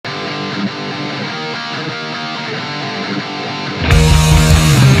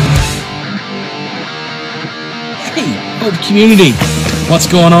Hope community, what's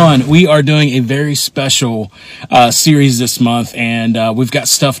going on? We are doing a very special series this month, and we've got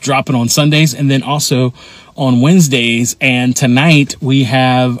stuff dropping on Sundays and then also on Wednesdays. And tonight we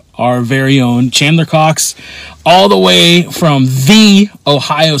have our very own Chandler Cox, all the way from the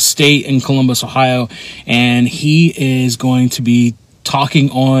Ohio State in Columbus, Ohio, and he is going to be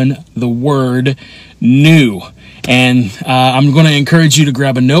talking on the word new. And I'm going to encourage you to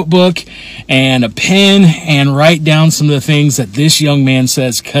grab a notebook and a pen and write down some of the things that this young man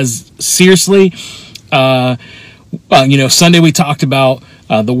says. Because seriously, Sunday we talked about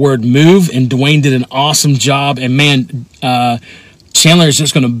the word move, and Dwayne did an awesome job. And man, Chandler is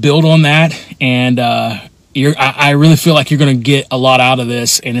just going to build on that. And I really feel like you're going to get a lot out of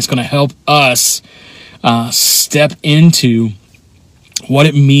this, and it's going to help us step into what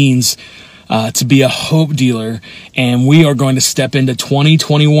it means to be a hope dealer. And we are going to step into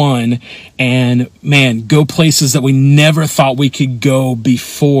 2021 and, man, go places that we never thought we could go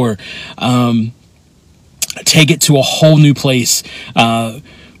before. Take it to a whole new place.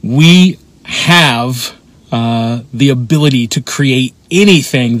 We have the ability to create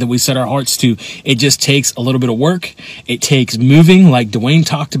anything that we set our hearts to. It just takes a little bit of work. It takes moving, like Dwayne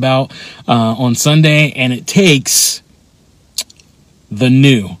talked about on Sunday, and it takes the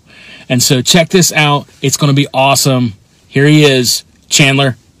new. And so check this out. It's going to be awesome. Here he is,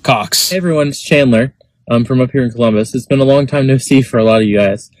 Chandler Cox. Hey everyone, it's Chandler. I'm from up here in Columbus. It's been a long time no see for a lot of you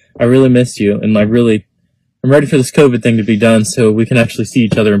guys. I really miss you, and I'm ready for this COVID thing to be done so we can actually see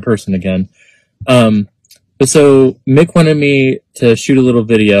each other in person again. But so Mick wanted me to shoot a little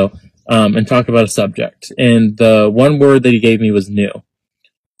video and talk about a subject, and the one word that he gave me was new.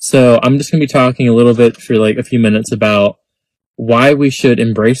 So I'm just going to be talking a little bit for like a few minutes about why we should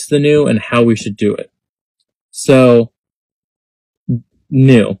embrace the new and how we should do it. So,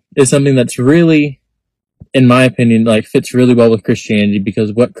 new is something that's really, in my opinion, like fits really well with Christianity,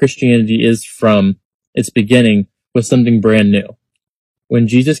 because what Christianity is from its beginning was something brand new. When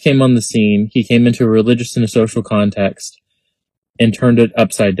Jesus came on the scene, he came into a religious and a social context and turned it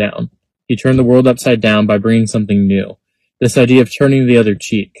upside down. He turned the world upside down by bringing something new. This idea of turning the other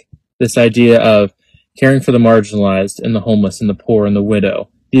cheek. This idea of caring for the marginalized and the homeless and the poor and the widow.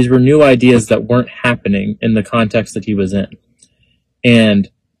 These were new ideas that weren't happening in the context that he was in. And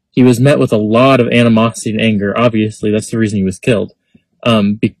he was met with a lot of animosity and anger. Obviously, that's the reason he was killed.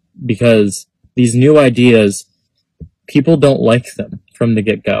 Because these new ideas, people don't like them from the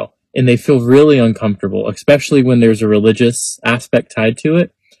get-go. And they feel really uncomfortable, especially when there's a religious aspect tied to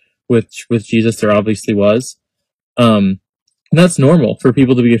it, which with Jesus there obviously was. And that's normal for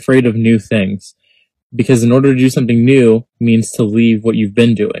people to be afraid of new things. Because in order to do something new means to leave what you've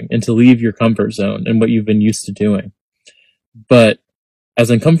been doing and to leave your comfort zone and what you've been used to doing. But as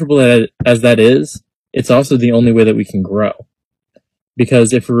uncomfortable as that is, it's also the only way that we can grow.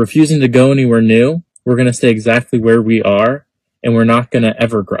 Because if we're refusing to go anywhere new, we're going to stay exactly where we are, and we're not going to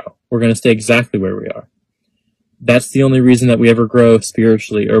ever grow. We're going to stay exactly where we are. That's the only reason that we ever grow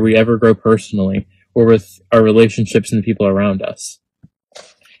spiritually, or we ever grow personally, or with our relationships and the people around us.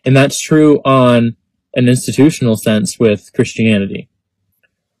 And that's true on an institutional sense with Christianity.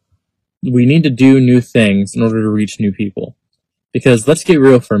 We need to do new things in order to reach new people. Because let's get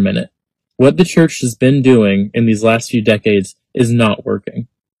real for a minute. What the church has been doing in these last few decades is not working.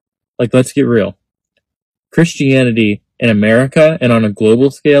 Like, let's get real. Christianity in America and on a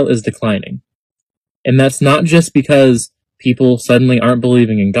global scale is declining. And that's not just because people suddenly aren't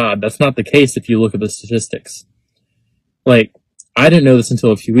believing in God. That's not the case if you look at the statistics. Like, I didn't know this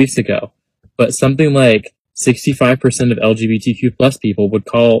until a few weeks ago, but something like 65% of LGBTQ plus people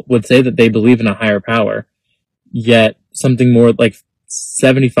would say that they believe in a higher power, yet something more like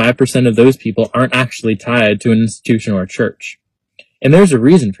 75% of those people aren't actually tied to an institution or a church. And there's a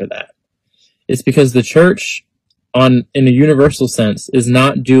reason for that. It's because the church, in a universal sense, is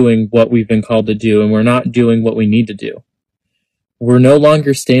not doing what we've been called to do, and we're not doing what we need to do. We're no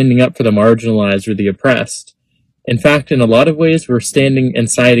longer standing up for the marginalized or the oppressed. In fact, in a lot of ways, we're standing and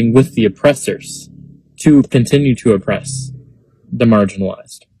siding with the oppressors to continue to oppress the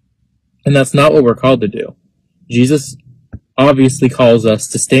marginalized. And that's not what we're called to do. Jesus obviously calls us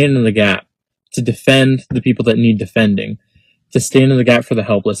to stand in the gap, to defend the people that need defending, to stand in the gap for the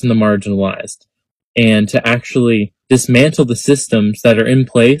helpless and the marginalized, and to actually dismantle the systems that are in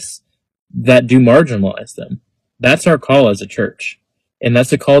place that do marginalize them. That's our call as a church. And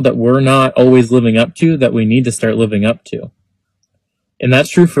that's a call that we're not always living up to, that we need to start living up to. And that's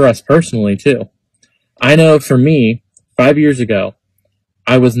true for us personally, too. I know for me, 5 years ago,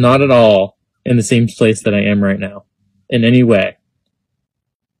 I was not at all in the same place that I am right now, in any way.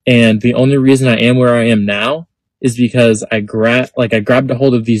 And the only reason I am where I am now is because I grabbed a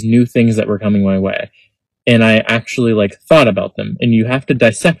hold of these new things that were coming my way. And I actually thought about them, and you have to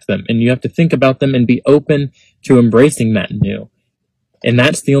dissect them, and you have to think about them and be open to embracing that new. And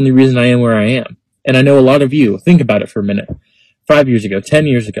that's the only reason I am where I am. And I know a lot of you, think about it for a minute. 5 years ago, 10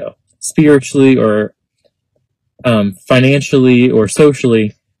 years ago, spiritually or financially or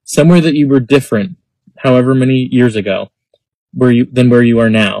socially, somewhere that you were different, however many years ago, than where you are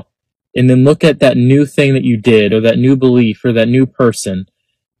now. And then look at that new thing that you did, or that new belief, or that new person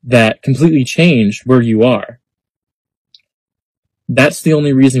that completely changed where you are. That's the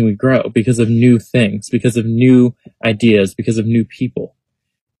only reason we grow, because of new things, because of new ideas, because of new people.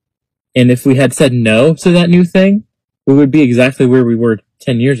 And if we had said no to that new thing, we would be exactly where we were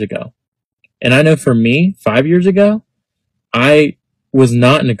 10 years ago. And I know for me, 5 years ago, I was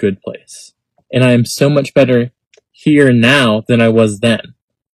not in a good place. And I am so much better here and now than I was then.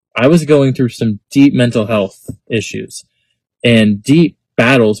 I was going through some deep mental health issues and deep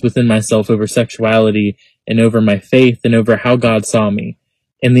battles within myself over sexuality and over my faith and over how God saw me.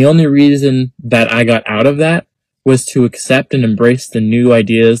 And the only reason that I got out of that was to accept and embrace the new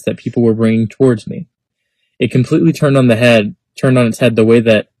ideas that people were bringing towards me. It completely turned on its head the way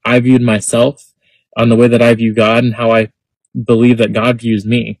that I viewed myself, on the way that I view God, and how I believe that God views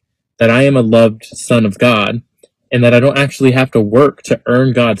me, that I am a loved son of God, and that I don't actually have to work to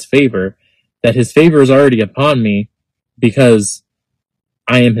earn God's favor, that his favor is already upon me because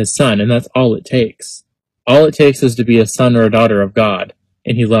I am his son, and that's all it takes. All it takes is to be a son or a daughter of God,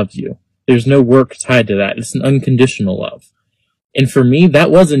 and he loves you. There's no work tied to that. It's an unconditional love. And for me,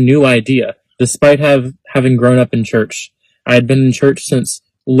 that was a new idea. Despite having grown up in church, I had been in church since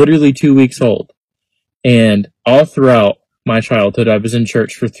literally 2 weeks old. And all throughout my childhood, I was in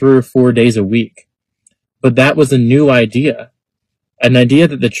church for 3 or 4 days a week. But that was a new idea. An idea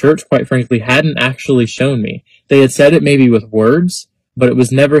that the church, quite frankly, hadn't actually shown me. They had said it maybe with words, but it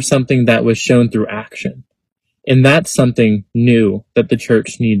was never something that was shown through action. And that's something new that the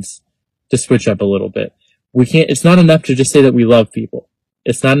church needs to switch up a little bit. It's not enough to just say that we love people.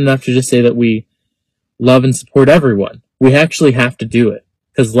 It's not enough to just say that we love and support everyone. We actually have to do it.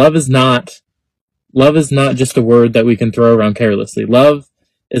 Because love is not just a word that we can throw around carelessly. Love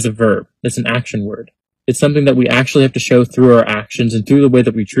is a verb. It's an action word. It's something that we actually have to show through our actions and through the way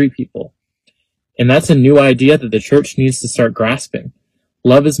that we treat people. And that's a new idea that the church needs to start grasping.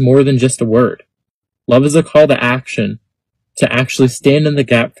 Love is more than just a word. Love is a call to action, to actually stand in the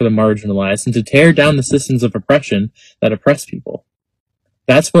gap for the marginalized and to tear down the systems of oppression that oppress people.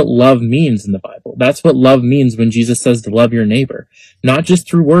 That's what love means in the Bible. That's what love means when Jesus says to love your neighbor, not just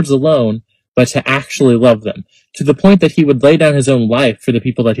through words alone, but to actually love them, to the point that he would lay down his own life for the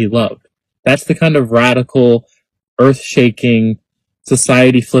people that he loved. That's the kind of radical, earth-shaking,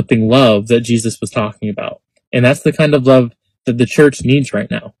 society-flipping love that Jesus was talking about. And that's the kind of love that the church needs right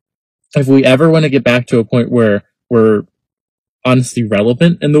now. If we ever want to get back to a point where we're honestly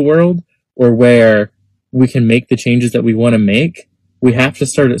relevant in the world, or where we can make the changes that we want to make, we have to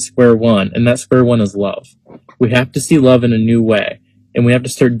start at square one, and that square one is love. We have to see love in a new way, and we have to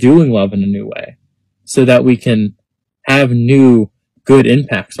start doing love in a new way, so that we can have new, good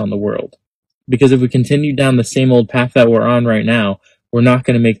impacts on the world. Because if we continue down the same old path that we're on right now, we're not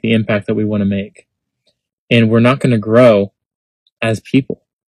going to make the impact that we want to make. And we're not going to grow as people,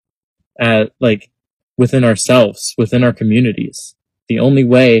 within ourselves, within our communities. The only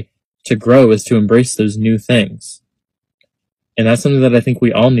way to grow is to embrace those new things. And that's something that I think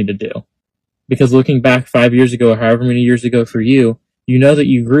we all need to do. Because looking back 5 years ago, or however many years ago for you, you know that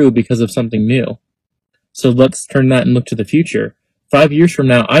you grew because of something new. So let's turn that and look to the future. 5 years from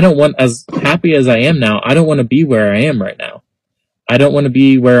now, as happy as I am now, I don't want to be where I am right now. I don't want to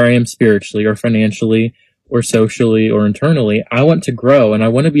be where I am spiritually or financially or socially or internally. I want to grow, and I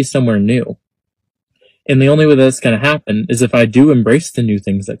want to be somewhere new. And the only way that's going to happen is if I do embrace the new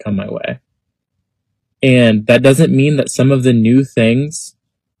things that come my way. And that doesn't mean that some of the new things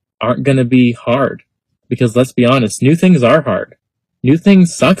aren't going to be hard. Because let's be honest, new things are hard. New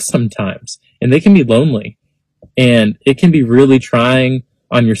things suck sometimes, and they can be lonely. And it can be really trying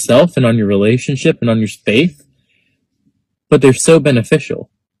on yourself and on your relationship and on your faith. But they're so beneficial.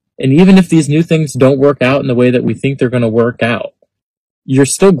 And even if these new things don't work out in the way that we think they're going to work out, you're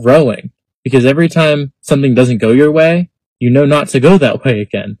still growing. Because every time something doesn't go your way, you know not to go that way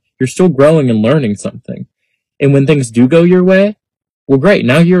again. You're still growing and learning something. And when things do go your way, well, great.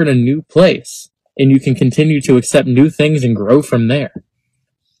 Now you're in a new place. And you can continue to accept new things and grow from there.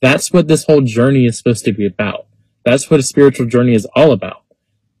 That's what this whole journey is supposed to be about. That's what a spiritual journey is all about.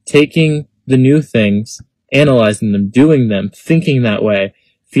 Taking the new things, analyzing them, doing them, thinking that way,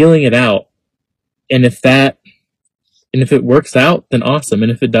 feeling it out. And if that And if it works out, then awesome.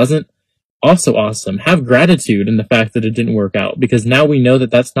 And if it doesn't, also awesome. Have gratitude in the fact that it didn't work out, because now we know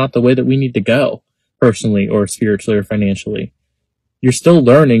that that's not the way that we need to go, personally or spiritually or financially. You're still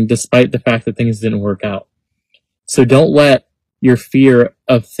learning despite the fact that things didn't work out. So don't let your fear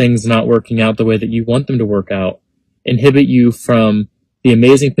of things not working out the way that you want them to work out inhibit you from the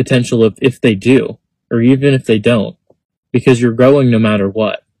amazing potential of if they do, or even if they don't, because you're growing no matter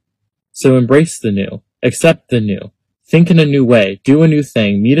what. So embrace the new, accept the new, think in a new way, do a new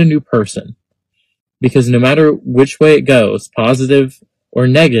thing, meet a new person. Because no matter which way it goes, positive or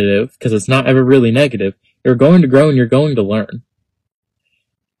negative, because it's not ever really negative, you're going to grow and you're going to learn.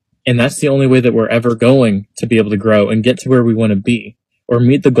 And that's the only way that we're ever going to be able to grow and get to where we want to be, or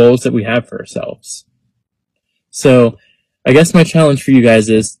meet the goals that we have for ourselves. So I guess my challenge for you guys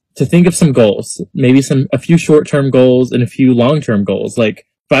is to think of some goals, maybe a few short-term goals and a few long-term goals. Like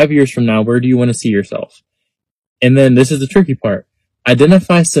 5 years from now, where do you want to see yourself? And then this is the tricky part.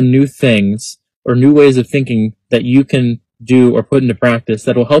 Identify some new things or new ways of thinking that you can do or put into practice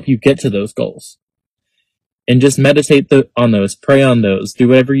that will help you get to those goals. And just meditate on those, pray on those, do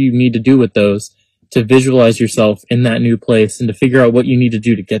whatever you need to do with those to visualize yourself in that new place and to figure out what you need to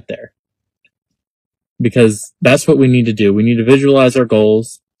do to get there. Because that's what we need to do. We need to visualize our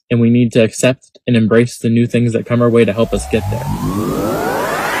goals, and we need to accept and embrace the new things that come our way to help us get there.